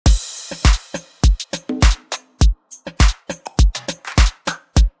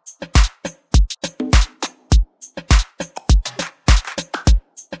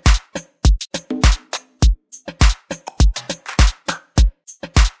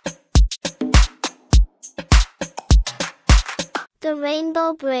The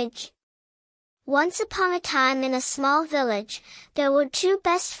Rainbow Bridge. Once upon a time in a small village, there were two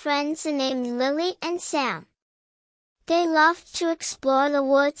best friends named Lily and Sam. They loved to explore the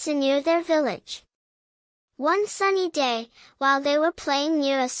woods near their village. One sunny day, while they were playing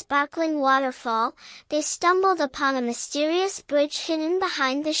near a sparkling waterfall, they stumbled upon a mysterious bridge hidden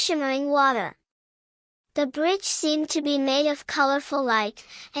behind the shimmering water. The bridge seemed to be made of colorful light,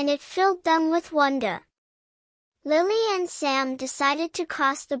 and it filled them with wonder. Lily and Sam decided to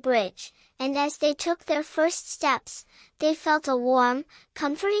cross the bridge, and as they took their first steps, they felt a warm,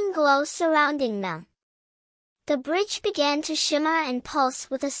 comforting glow surrounding them. The bridge began to shimmer and pulse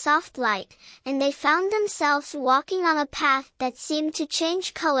with a soft light, and they found themselves walking on a path that seemed to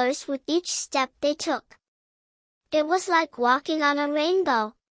change colors with each step they took. It was like walking on a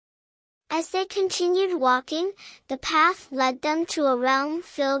rainbow. As they continued walking, the path led them to a realm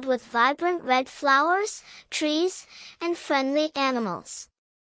filled with vibrant red flowers, trees, and friendly animals.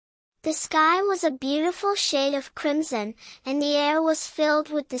 The sky was a beautiful shade of crimson, and the air was filled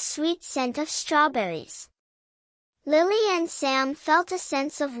with the sweet scent of strawberries. Lily and Sam felt a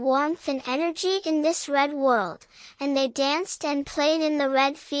sense of warmth and energy in this red world, and they danced and played in the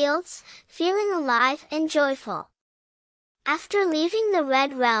red fields, feeling alive and joyful. After leaving the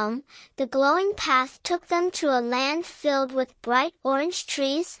Red Realm, the glowing path took them to a land filled with bright orange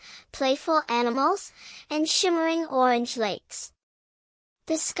trees, playful animals, and shimmering orange lakes.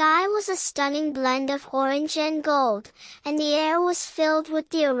 The sky was a stunning blend of orange and gold, and the air was filled with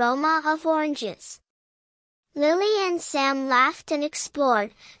the aroma of oranges. Lily and Sam laughed and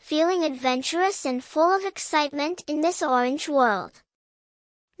explored, feeling adventurous and full of excitement in this orange world.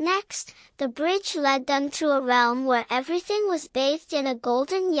 Next, the bridge led them to a realm where everything was bathed in a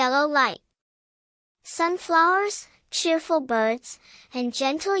golden yellow light. Sunflowers, cheerful birds, and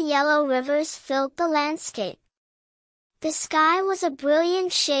gentle yellow rivers filled the landscape. The sky was a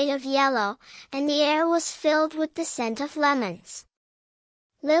brilliant shade of yellow, and the air was filled with the scent of lemons.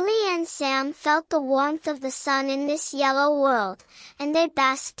 Lily and Sam felt the warmth of the sun in this yellow world, and they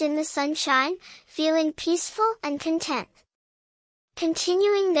basked in the sunshine, feeling peaceful and content.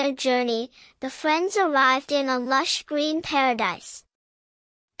 Continuing their journey, the friends arrived in a lush green paradise.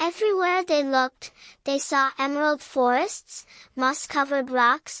 Everywhere they looked, they saw emerald forests, moss-covered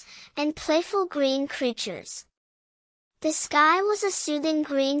rocks, and playful green creatures. The sky was a soothing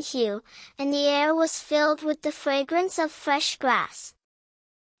green hue, and the air was filled with the fragrance of fresh grass.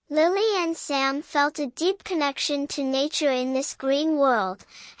 Lily and Sam felt a deep connection to nature in this green world,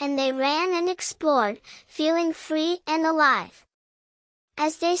 and they ran and explored, feeling free and alive.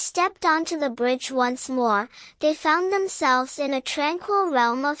 As they stepped onto the bridge once more, they found themselves in a tranquil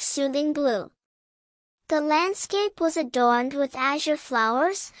realm of soothing blue. The landscape was adorned with azure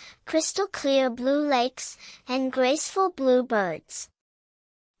flowers, crystal-clear blue lakes, and graceful blue birds.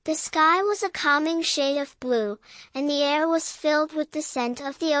 The sky was a calming shade of blue, and the air was filled with the scent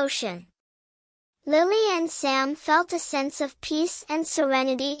of the ocean. Lily and Sam felt a sense of peace and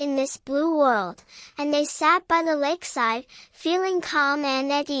serenity in this blue world, and they sat by the lakeside, feeling calm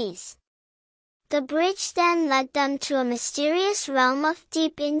and at ease. The bridge then led them to a mysterious realm of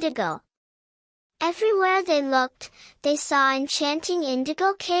deep indigo. Everywhere they looked, they saw enchanting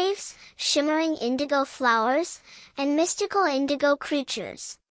indigo caves, shimmering indigo flowers, and mystical indigo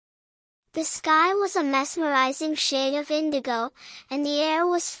creatures. The sky was a mesmerizing shade of indigo, and the air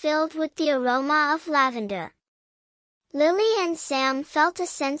was filled with the aroma of lavender. Lily and Sam felt a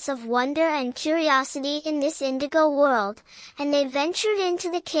sense of wonder and curiosity in this indigo world, and they ventured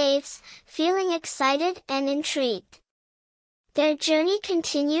into the caves, feeling excited and intrigued. Their journey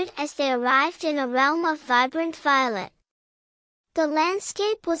continued as they arrived in a realm of vibrant violet. The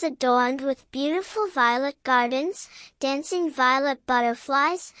landscape was adorned with beautiful violet gardens, dancing violet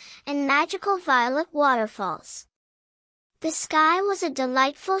butterflies, and magical violet waterfalls. The sky was a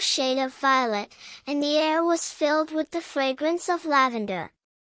delightful shade of violet, and the air was filled with the fragrance of lavender.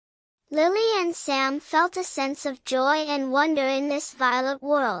 Lily and Sam felt a sense of joy and wonder in this violet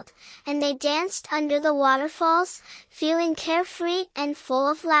world, and they danced under the waterfalls, feeling carefree and full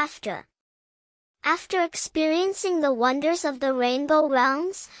of laughter. After experiencing the wonders of the Rainbow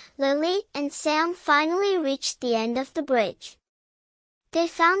Realms, Lily and Sam finally reached the end of the bridge. They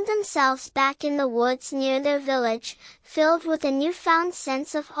found themselves back in the woods near their village, filled with a newfound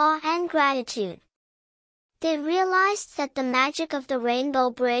sense of awe and gratitude. They realized that the magic of the Rainbow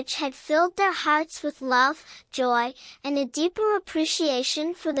Bridge had filled their hearts with love, joy, and a deeper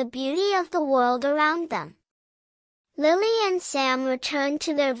appreciation for the beauty of the world around them. Lily and Sam returned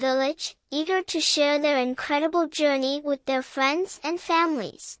to their village, eager to share their incredible journey with their friends and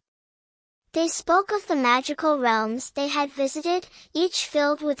families. They spoke of the magical realms they had visited, each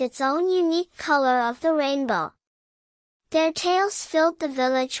filled with its own unique color of the rainbow. Their tales filled the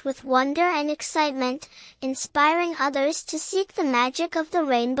village with wonder and excitement, inspiring others to seek the magic of the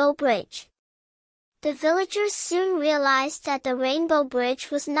Rainbow Bridge. The villagers soon realized that the Rainbow Bridge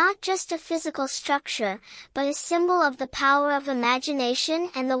was not just a physical structure, but a symbol of the power of imagination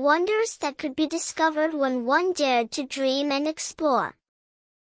and the wonders that could be discovered when one dared to dream and explore.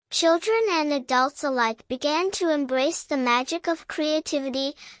 Children and adults alike began to embrace the magic of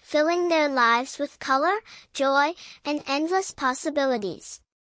creativity, filling their lives with color, joy, and endless possibilities.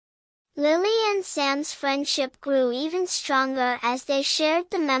 Lily and Sam's friendship grew even stronger as they shared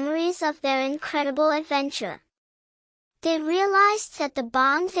the memories of their incredible adventure. They realized that the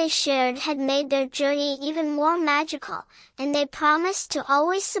bond they shared had made their journey even more magical, and they promised to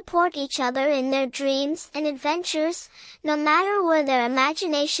always support each other in their dreams and adventures, no matter where their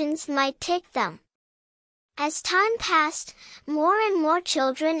imaginations might take them. As time passed, more and more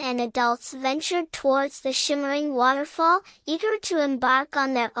children and adults ventured towards the shimmering waterfall, eager to embark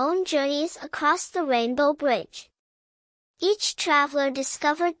on their own journeys across the Rainbow Bridge. Each traveler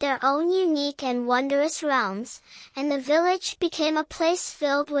discovered their own unique and wondrous realms, and the village became a place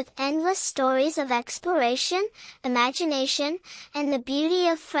filled with endless stories of exploration, imagination, and the beauty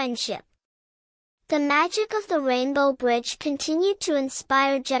of friendship. The magic of the Rainbow Bridge continued to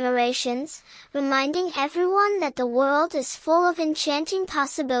inspire generations, reminding everyone that the world is full of enchanting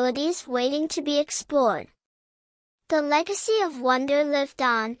possibilities waiting to be explored. The legacy of wonder lived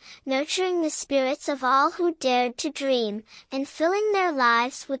on, nurturing the spirits of all who dared to dream, and filling their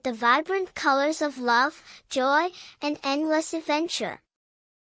lives with the vibrant colors of love, joy, and endless adventure.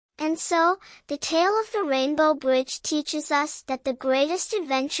 And so, the tale of the Rainbow Bridge teaches us that the greatest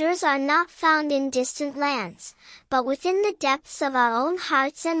adventures are not found in distant lands, but within the depths of our own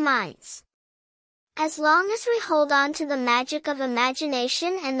hearts and minds. As long as we hold on to the magic of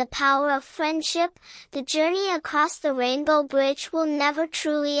imagination and the power of friendship, the journey across the Rainbow Bridge will never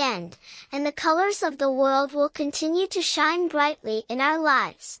truly end, and the colors of the world will continue to shine brightly in our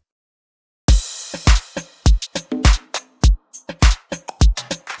lives.